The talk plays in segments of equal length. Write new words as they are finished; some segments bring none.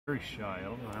Very shy. I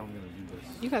don't know how I'm going to do this.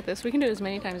 You got this. We can do it as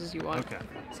many times as you want. Okay.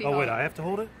 See oh, wait, I have to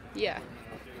hold it? Yeah.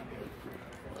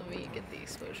 Let me get the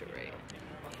exposure right.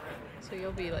 So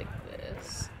you'll be like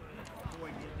this.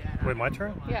 Wait, my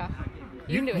turn? Yeah.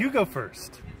 You can do it. You go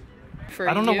first. For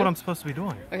I don't know what I'm supposed to be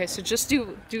doing. Okay, so just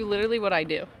do literally what I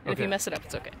do. And if you mess it up,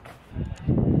 it's okay.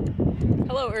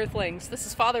 Hello, Earthlings. This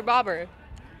is Father Bobber.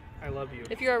 I love you.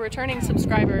 If you're a returning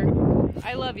subscriber,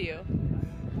 I love you.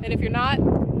 And if you're not,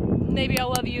 maybe I'll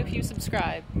love you if you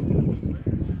subscribe.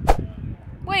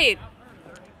 Wait!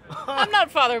 I'm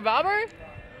not Father Bobber.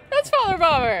 That's Father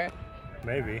Bobber.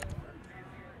 Maybe.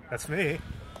 That's me.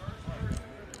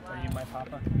 Are you my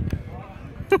papa?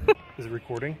 Is it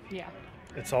recording? Yeah.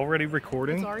 It's already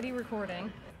recording? It's already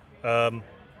recording. I'm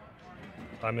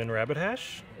in Rabbit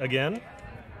Hash again.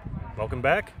 Welcome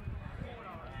back.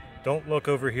 Don't look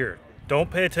over here.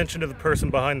 Don't pay attention to the person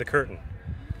behind the curtain.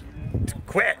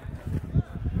 Quit!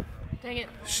 Dang it.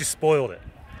 She spoiled it.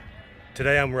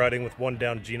 Today I'm riding with one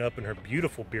down Gina up and her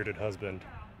beautiful bearded husband,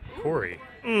 Corey.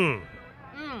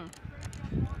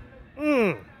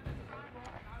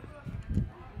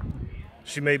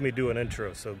 She made me do an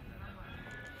intro, so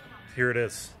here it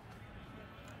is.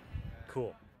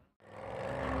 Cool.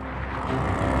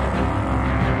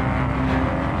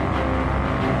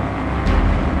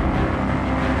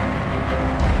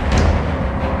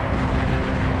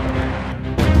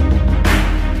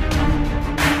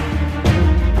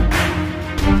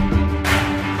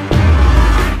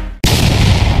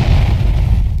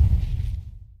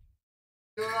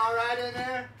 Doing all right in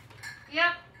there?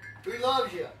 Yep. Who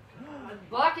loves you? The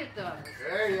bucket does.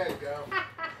 There you go.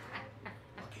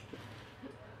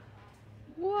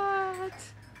 What?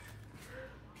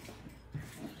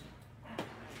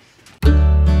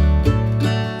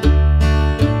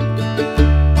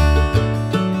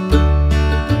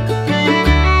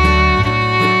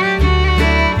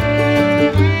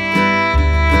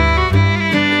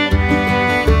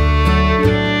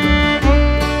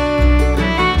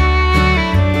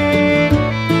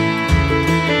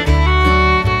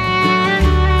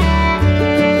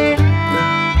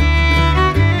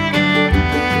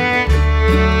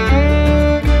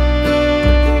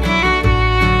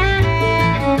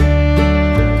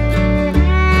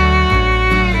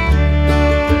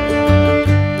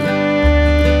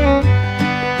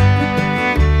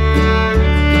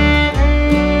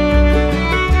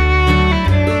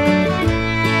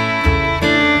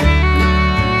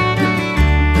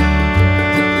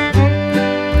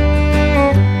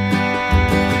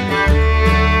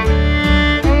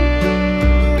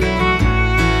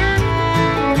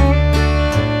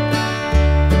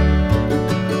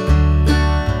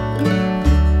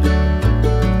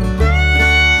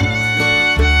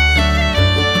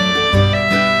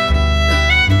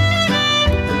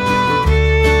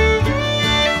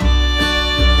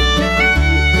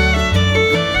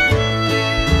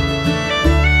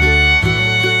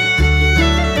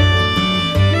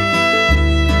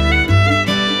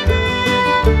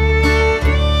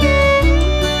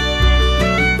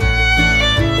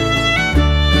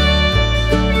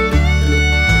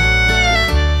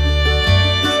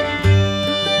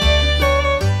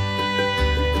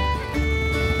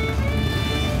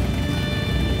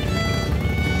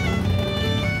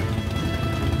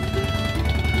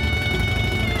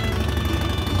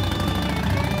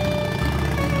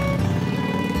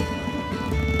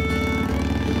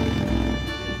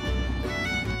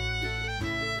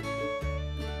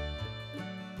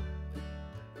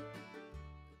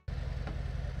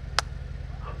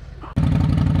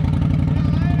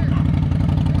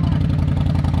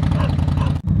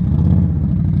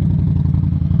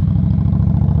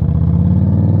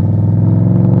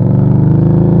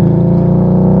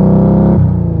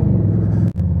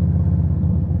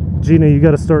 Gina, you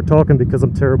gotta start talking because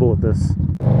I'm terrible at this.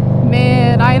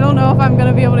 Man, I don't know if I'm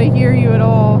gonna be able to hear you at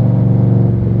all.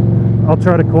 I'll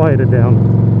try to quiet it down.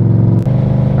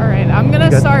 Alright, I'm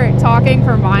gonna start talking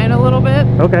for mine a little bit.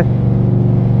 Okay.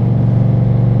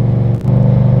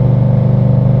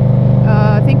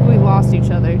 I think we lost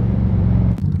each other.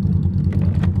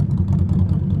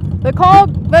 The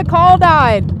call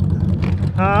died.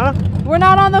 Huh? We're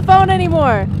not on the phone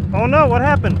anymore. Oh no, what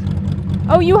happened?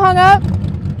 Oh, you hung up?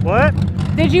 What?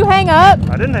 Did you hang up?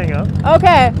 I didn't hang up.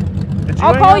 Okay. Did you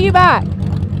I'll hang call up? you back.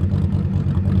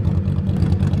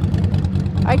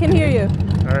 I can hear you.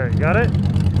 Alright, got it?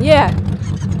 Yeah.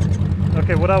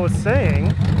 Okay, what I was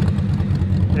saying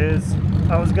is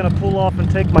I was gonna pull off and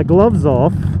take my gloves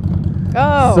off.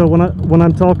 Oh. So when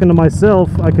I'm talking to myself,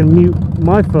 I can mute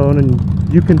my phone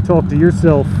and you can talk to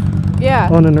yourself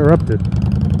uninterrupted.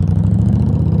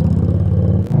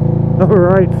 All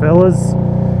right, fellas.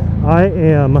 I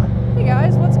am Hey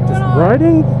guys, what's going just on?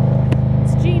 riding.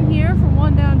 It's Jean here from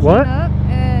One Down, Jean What? Up,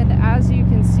 and as you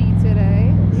can see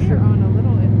today, we are on a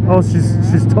little adventure. Oh, she's I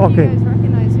don't know if talking. you guys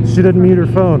recognize who's She in didn't mute her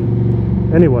front of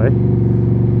me. phone. Anyway,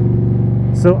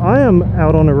 so I am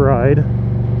out on a ride,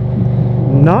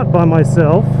 not by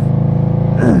myself.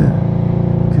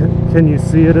 Can you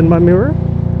see it in my mirror?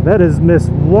 That is Miss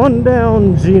One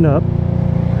Down, Jean Up.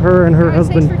 Her and her Guys,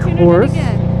 husband, thanks for tuning Chorus. in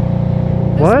again.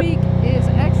 This What? week is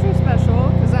extra special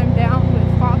because I'm down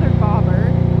with Father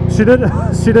Bobber. She didn't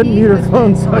He mute her has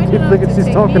phone, been so I kind keep enough thinking to she's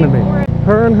take talking to me me. for it.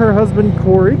 Her and her husband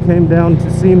Corey came down to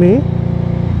see me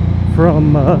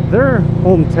from their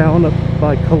hometown up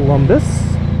by Columbus,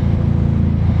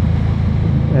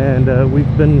 and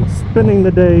we've been spending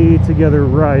the day together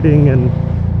riding, and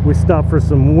we stopped for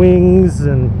some wings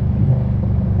and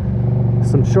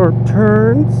some sharp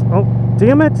turns. Oh,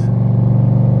 damn it!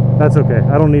 That's okay,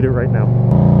 I don't need it right now.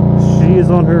 She is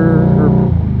on her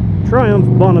Triumph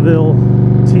Bonneville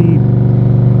T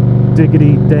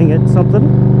diggity dang it something,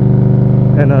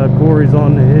 and Corey's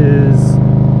on his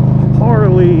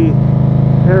Harley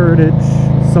Heritage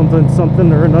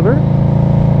something or another,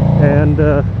 and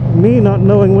me not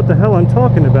knowing what the hell I'm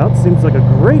talking about seems like a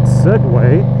great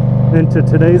segue into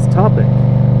today's topic.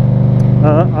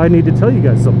 I need to tell you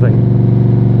guys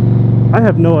something. I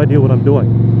have no idea what I'm doing.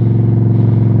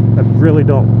 I really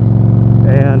don't,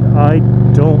 and I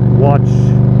don't watch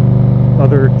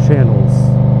other channels.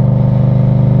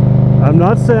 I'm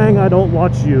not saying I don't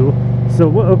watch you. So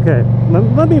okay,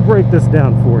 let me break this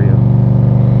down for you.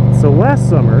 So last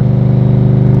summer,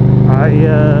 I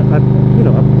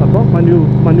bought my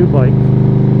new bike,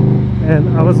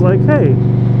 and I was like, hey,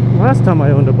 last time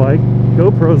I owned a bike,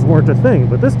 GoPros weren't a thing,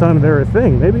 but this time they're a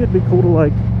thing. Maybe it'd be cool to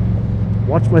like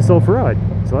watch myself ride.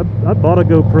 So I bought a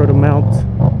GoPro to mount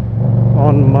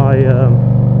on my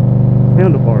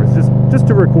handlebars, just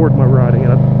to record my riding,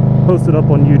 and I post it up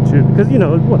on YouTube because, you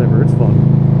know, whatever, it's fun.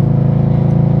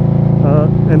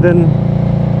 And then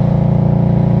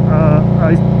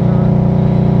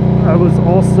I was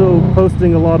also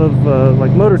posting a lot of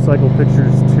like motorcycle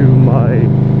pictures to my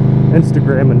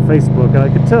Instagram and Facebook, and I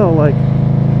could tell like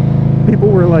people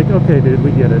were like, okay dude,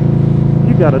 we get it,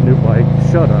 you got a new bike,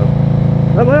 shut up.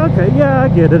 I'm like, okay, yeah, I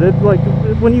get it. Like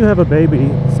when you have a baby,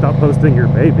 stop posting your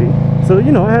baby. So,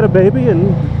 you know, I had a baby,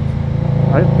 and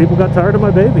people got tired of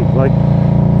my baby. Like,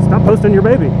 stop posting your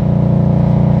baby.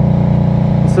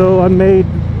 So I made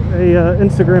a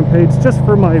Instagram page just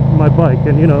for my bike,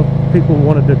 and you know, people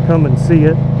wanted to come and see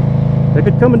it. They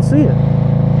could come and see it.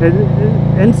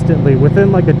 Instantly,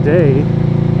 within like a day,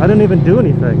 I didn't even do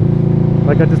anything.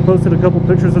 Like I just posted a couple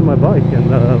pictures of my bike,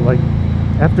 and like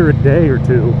after a day or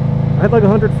two, I had like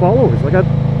 100 followers. Like I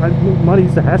might have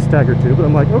used a hashtag or two, but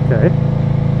I'm like, okay,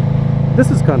 this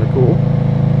is kind of cool.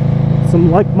 Some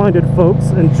like-minded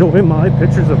folks enjoy my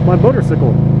pictures of my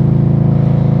motorcycle.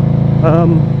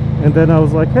 And then I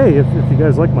was like, hey, if you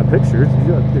guys like my pictures,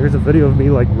 there's a video of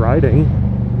me like riding,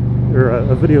 or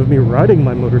a video of me riding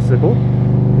my motorcycle.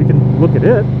 You can look at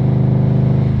it.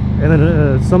 And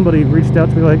then somebody reached out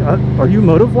to me like, are you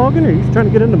motovlogging? Are you trying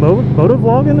to get into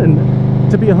motovlogging?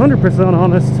 And to be 100%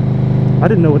 honest, I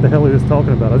didn't know what the hell he was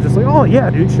talking about. I was just like, oh yeah,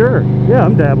 dude, sure. Yeah,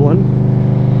 I'm dabbling.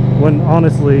 When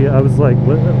honestly, I was like,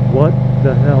 what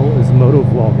the hell is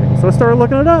motovlogging? So I started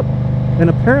looking it up. And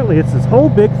apparently it's this whole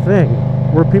big thing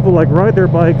where people like ride their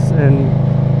bikes and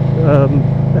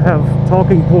have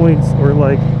talking points, or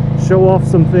like show off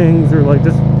some things, or like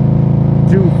just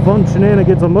do fun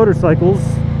shenanigans on motorcycles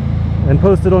and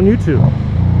post it on YouTube.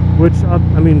 Which, I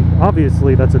mean,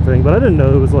 obviously that's a thing, but I didn't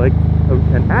know it was like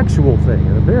an actual thing,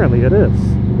 and apparently it is.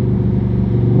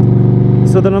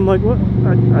 So then I'm like, well,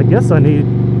 I guess I need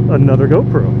another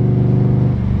GoPro.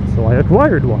 So I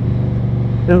acquired one.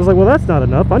 And I was like, well, that's not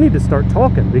enough. I need to start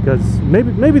talking, because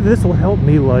maybe this will help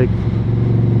me like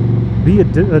be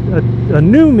a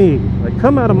new me, like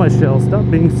come out of my shell, stop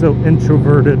being so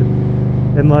introverted,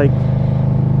 and like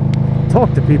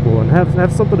talk to people and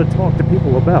have something to talk to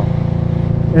people about.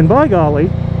 And by golly,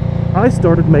 I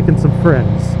started making some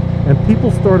friends, and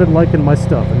people started liking my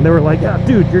stuff, and they were like, yeah,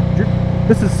 dude,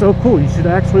 this is so cool. You should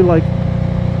actually like,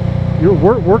 you'll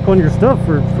work on your stuff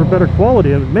for better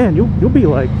quality, and man, you'll be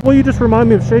like, well, you just remind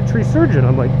me of Shade Tree Surgeon.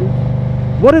 I'm like,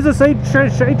 what is a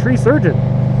Shade Tree Surgeon?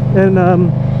 And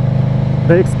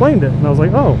they explained it, and I was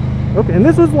like, oh, okay. And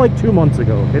this was like 2 months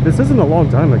ago. Okay, this isn't a long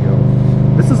time ago.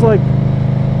 This is like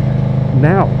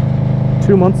now,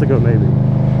 2 months ago maybe.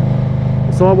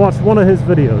 So I watched one of his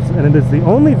videos, and it is the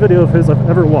only video of his I've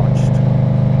ever watched.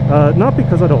 Not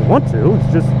because I don't want to,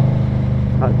 it's just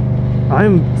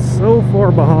I'm so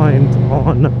far behind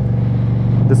on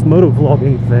this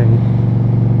motovlogging thing.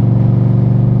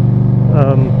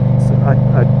 So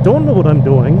I don't know what I'm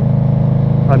doing.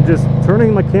 I'm just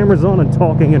turning my cameras on and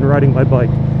talking and riding my bike,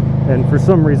 and for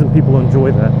some reason people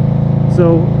enjoy that.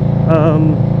 So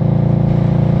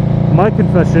my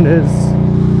confession is,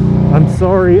 I'm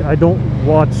sorry I don't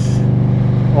watch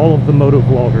all of the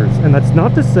motovloggers, and that's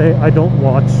not to say I don't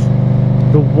watch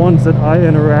the ones that I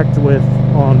interact with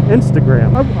on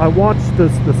Instagram. I watch the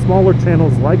smaller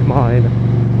channels like mine,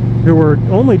 who are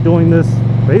only doing this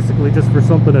basically just for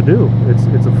something to do.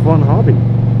 It's a fun hobby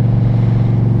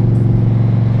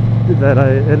that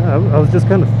I was just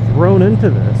kind of thrown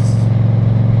into this.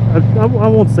 I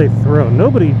won't say thrown.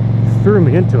 Nobody threw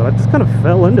me into it. I just kind of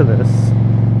fell into this.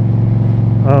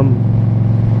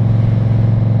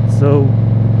 So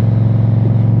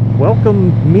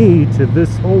welcome me to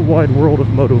this whole wide world of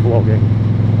motovlogging,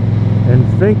 and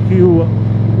thank you,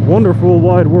 wonderful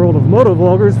wide world of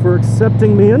motovloggers, for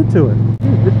accepting me into it.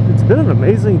 It's been an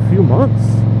amazing few months,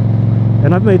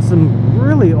 and I've made some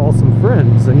really awesome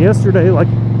friends. And yesterday, like,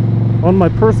 on my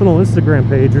personal Instagram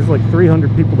page, there's like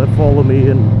 300 people that follow me,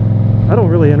 and I don't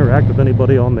really interact with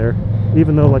anybody on there,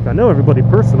 even though, like, I know everybody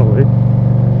personally,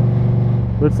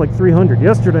 but it's like 300.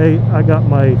 Yesterday I got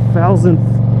my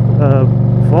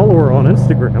 1000th follower on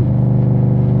Instagram,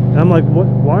 and I'm like, what?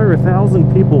 Why are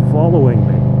 1,000 people following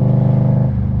me?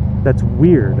 That's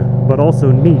weird, but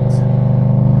also neat.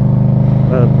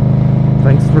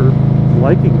 Thanks for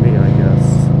liking me, I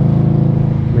guess.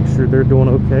 Make sure they're doing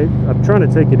okay. I'm trying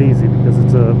to take it easy because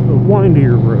it's a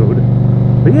windier road.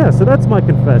 But yeah, so that's my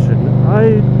confession.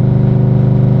 I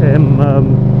am,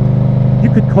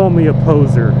 you could call me a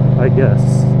poser, I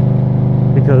guess,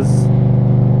 because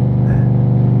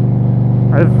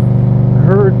I've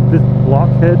heard this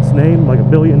blockhead's name like a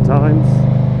billion times.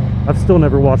 I've still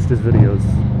never watched his videos.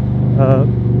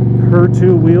 Her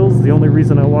Two Wheels, the only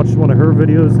reason I watched one of her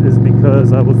videos is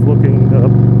because I was looking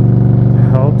up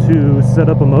how to set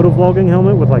up a motovlogging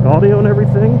helmet with like audio and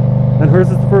everything, and hers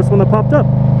is the first one that popped up.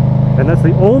 And that's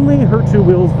the only Her Two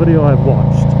Wheels video I've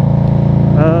watched.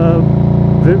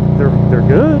 They're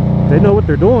good. They know what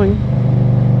they're doing.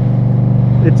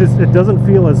 It doesn't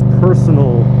feel as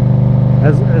personal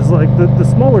as like the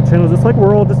smaller channels. It's like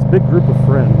we're all just a big group of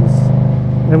friends,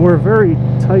 and we're a very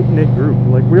tight-knit group.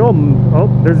 Like we all, oh,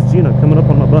 there's Gina coming up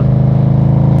on my butt.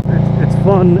 It's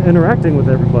fun interacting with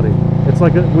everybody. It's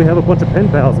like we have a bunch of pen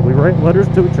pals. We write letters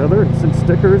to each other and send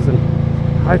stickers and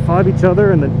high-five each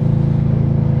other, and then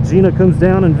Gina comes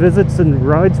down and visits and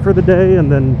rides for the day,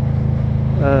 and then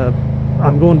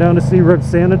I'm going down to see Red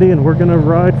Sanity, and we're gonna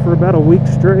ride for about a week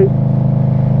straight.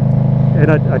 And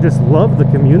I just love the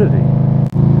community.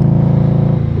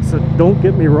 So don't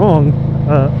get me wrong,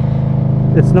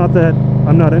 it's not that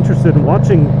I'm not interested in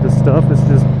watching this stuff, it's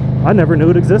just I never knew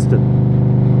it existed,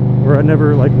 or I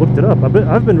never like looked it up.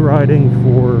 I've been riding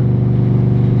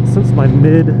since my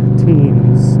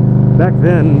mid-teens. Back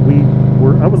then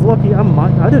I was lucky.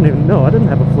 I didn't even know. I didn't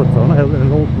have a flip phone. I had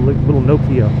an old little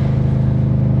Nokia.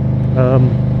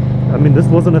 I mean, this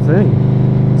wasn't a thing.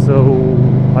 So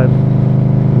I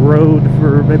rode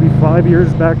for maybe 5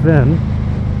 years back then,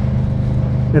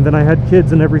 and then I had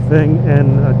kids and everything,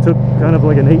 and I took kind of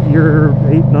like an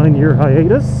 9 year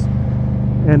hiatus,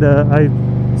 and I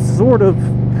sort of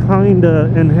kind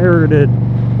of inherited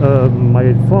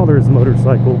my father's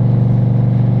motorcycle,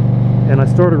 and I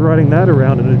started riding that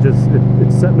around, and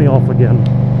it set me off again.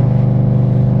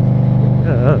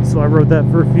 So I rode that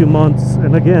for a few months,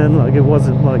 and again, like, it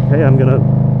wasn't like, hey, I'm gonna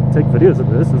take videos of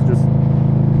this. It's just,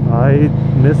 I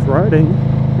miss riding,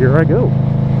 here I go,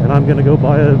 and I'm gonna go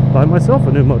buy myself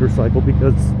a new motorcycle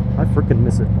because I freaking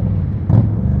miss it.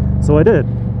 So I did,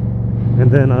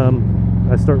 and then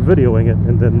I start videoing it,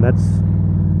 and then that's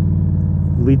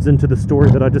leads into the story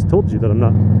that I just told you that I'm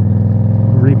not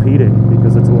repeating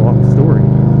because it's a long story.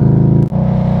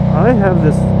 I have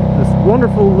this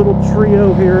wonderful little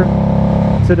trio here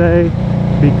today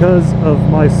because of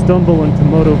my stumble into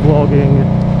motovlogging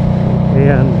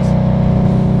and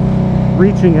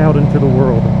reaching out into the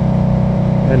world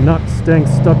and not staying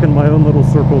stuck in my own little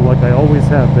circle like I always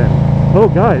have been. Oh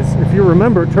guys, if you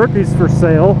remember, turkey's for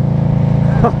sale.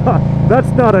 That's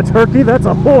not a turkey, that's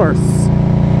a horse.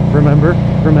 Remember?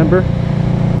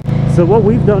 So what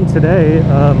we've done today,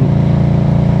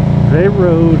 they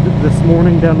rode this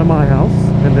morning down to my house,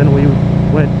 and then we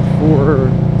went for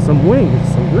some wings,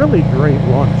 some really great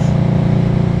lunch.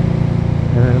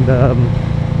 And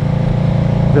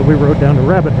then we rode down to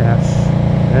Rabbit Hash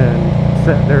and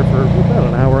sat there for about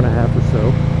an hour and a half or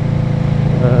so.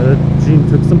 Gene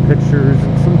took some pictures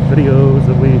and some videos,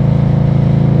 and we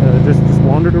just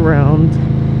wandered around.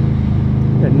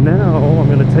 And now I'm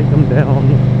going to take them down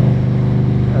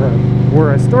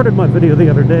where I started my video the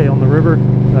other day on the river.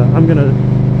 I'm going to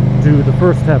do the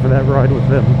first half of that ride with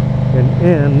them and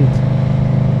end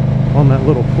on that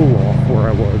little pool off where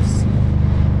I was,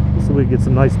 so we get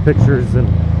some nice pictures and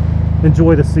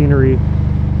enjoy the scenery.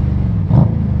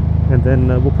 And then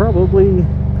we'll probably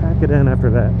pack it in after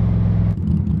that.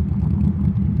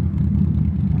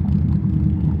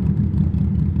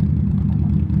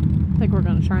 I think we're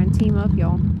gonna try and team up,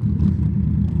 y'all.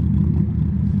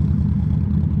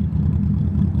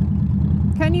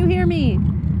 Can you hear me?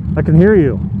 I can hear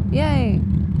you. Yay!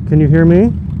 Can you hear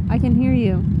me? I can hear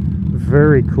you.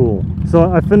 Very cool.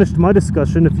 So I finished my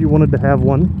discussion if you wanted to have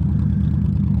one.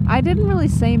 I didn't really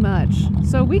say much,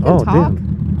 so we can Oh, talk.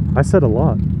 damn. I said a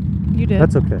lot. You did.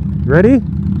 That's okay. Ready?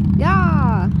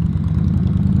 Yeah!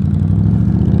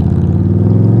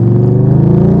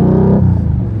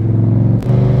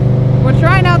 We're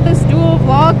trying out this dual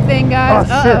vlog thing, guys.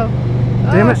 Oh, shit.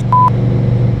 Damn it.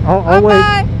 I'll wait.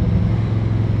 Okay.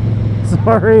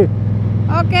 Sorry.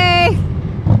 Okay.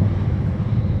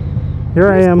 Here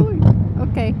I am.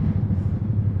 Okay.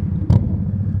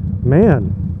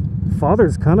 Man,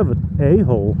 Father's kind of an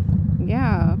a-hole.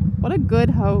 Yeah. What a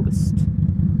good host.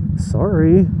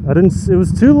 Sorry. I didn't. It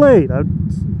was too late.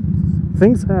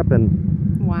 Things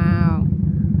happen. Wow.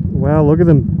 Wow, look at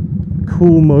them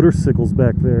cool motorcycles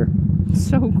back there.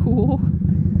 So cool.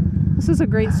 This is a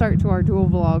great start to our dual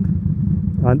vlog.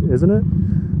 Isn't it?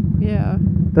 Yeah.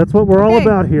 That's what we're all Okay.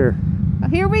 about here.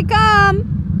 Here we come.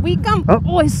 We come.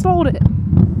 Oh, I stalled it.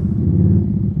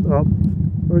 Oh,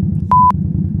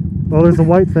 oh, there's a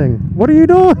white thing. What are you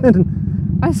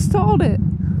doing? I stalled it.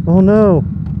 Oh no.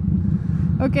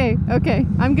 Okay. Okay.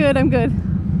 I'm good. I'm good.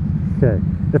 Okay.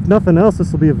 If nothing else,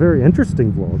 this will be a very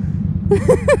interesting vlog.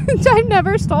 I've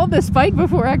never stalled this bike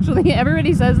before, actually.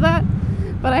 Everybody says that,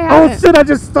 but I Oh haven't. shit! I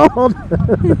just stalled.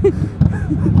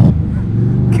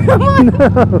 Come on.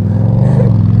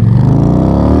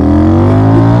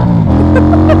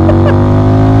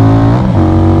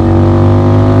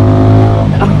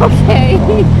 Okay.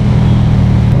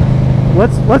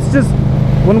 Let's just,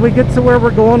 when we get to where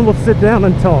we're going, we'll sit down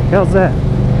and talk. How's that?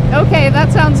 Okay,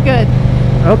 that sounds good.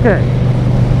 Okay.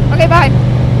 Okay, bye.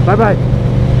 Bye bye.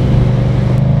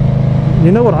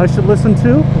 You know what I should listen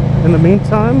to in the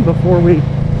meantime before we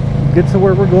get to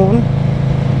where we're going?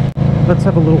 Let's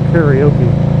have a little karaoke.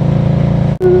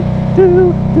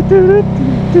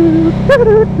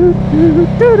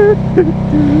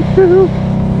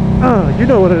 You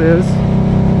know what it is.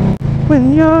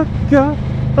 When you're gone,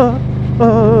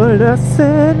 I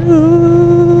said,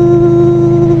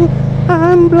 ooh,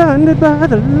 I'm blinded by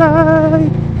the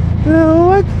light.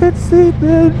 No, I can't sleep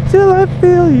until I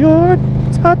feel your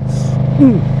touch.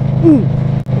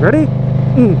 Ready?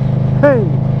 Hey,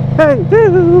 hey, do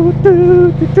do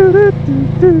do do do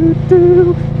do do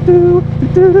do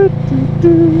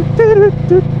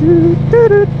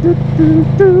do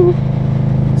do.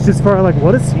 It's just far like,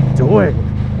 what is he doing?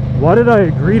 Why did I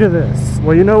agree to this?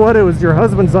 Well, you know what? It was your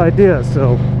husband's idea,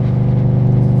 so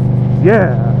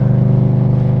yeah.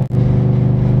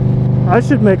 I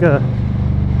should make a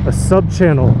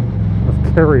sub-channel of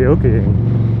karaokeing.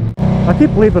 I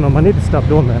keep leaving them. I need to stop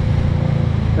doing that.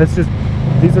 It's just,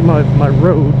 these are my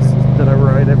roads that I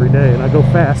ride every day, and I go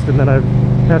fast, and then I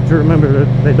have to remember that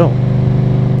they don't.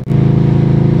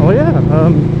 Oh yeah,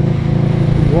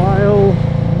 while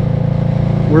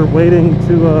we're waiting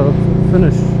to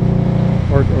finish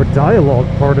our dialogue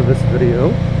part of this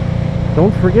video,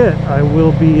 don't forget, I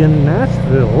will be in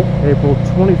Nashville April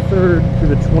 23rd through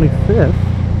the 25th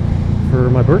for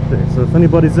my birthday. So if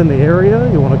anybody's in the area,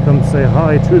 you want to come say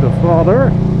hi to the Father,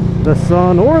 the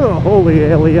Son, or the Holy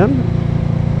Alien,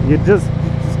 you just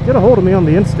get a hold of me on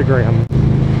the Instagram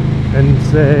and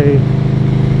say,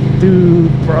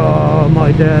 dude, brah,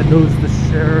 my dad knows the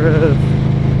sheriff,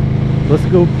 let's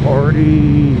go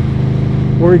party.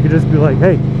 Or you could just be like,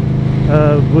 hey,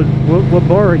 what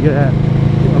bar are you at?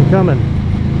 I'm coming.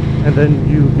 And then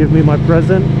you give me my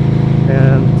present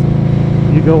and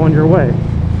you go on your way.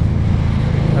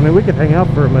 I mean, we could hang out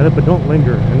for a minute, but don't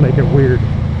linger and make it weird.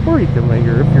 Or you can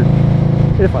linger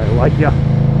if I like ya.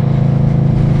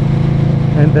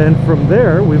 And then from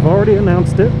there, we've already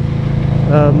announced it.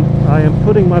 I am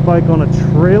putting my bike on a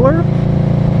trailer,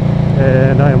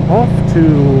 and I am off to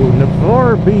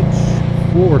Navarre Beach,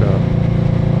 Florida,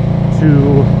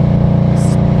 to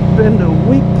spend a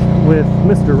week with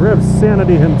Mr. Rev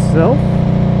Sanity himself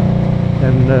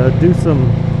and do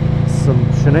some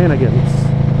shenanigans.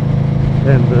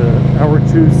 And our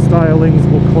two stylings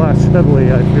will clash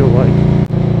heavily, I feel like.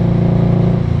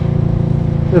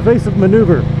 Evasive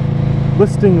maneuver.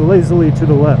 listing lazily to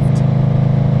the left.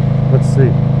 Let's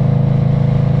see.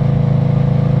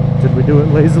 Did we do it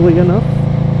lazily enough?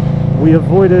 We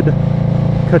avoided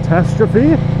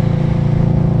catastrophe.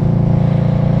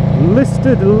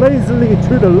 Listed lazily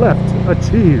to the left.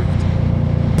 Achieved.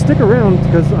 Stick around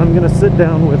because I'm gonna sit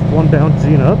down with One Down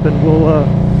Gene Up and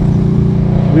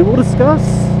we will discuss.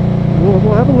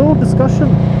 We'll have a little discussion,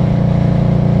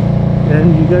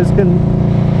 and you guys can.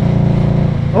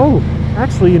 Oh,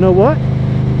 actually, you know what?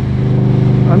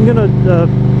 I'm gonna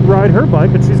ride her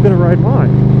bike, and she's gonna ride mine.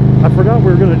 I forgot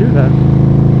we were gonna do that.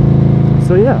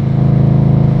 So yeah,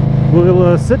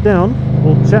 we'll sit down.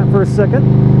 We'll chat for a second,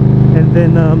 and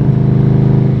then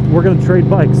we're gonna trade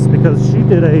bikes because she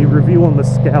did a review on the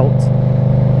Scout.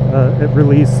 It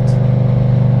released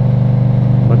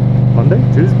Monday,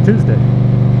 Tuesday.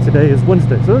 Today is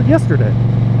Wednesday, so yesterday,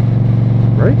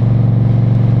 right?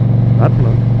 I don't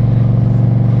know.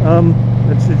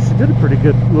 And she did a pretty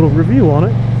good little review on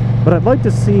it, but I'd like to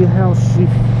see how she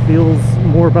feels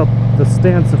more about the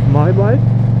stance of my bike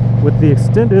with the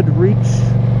extended reach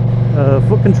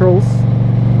foot controls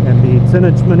and the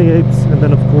 10-inch mini apes, and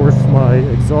then of course my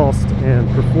exhaust and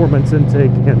performance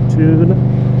intake and tune.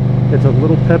 It's a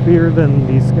little peppier than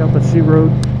the Scout that she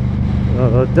rode,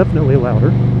 definitely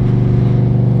louder,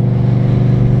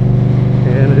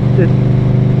 and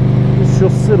she'll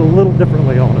sit a little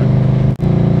differently on it.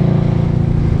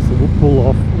 So we'll pull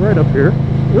off right up here.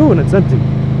 Ooh, and it's empty.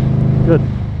 Good.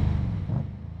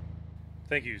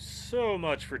 Thank you so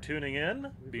much for tuning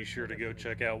in. Be sure to go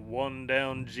check out One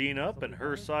Down Gene Up and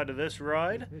her side of this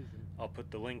ride. I'll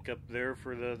put the link up there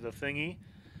for the thingy.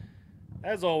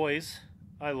 As always,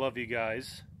 I love you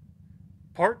guys.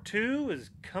 Part 2 is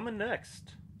coming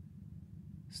next.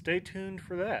 Stay tuned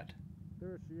for that.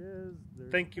 There she is.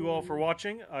 Thank you all for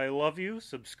watching. I love you.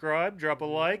 Subscribe, drop a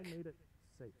like,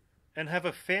 and have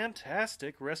a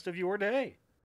fantastic rest of your day.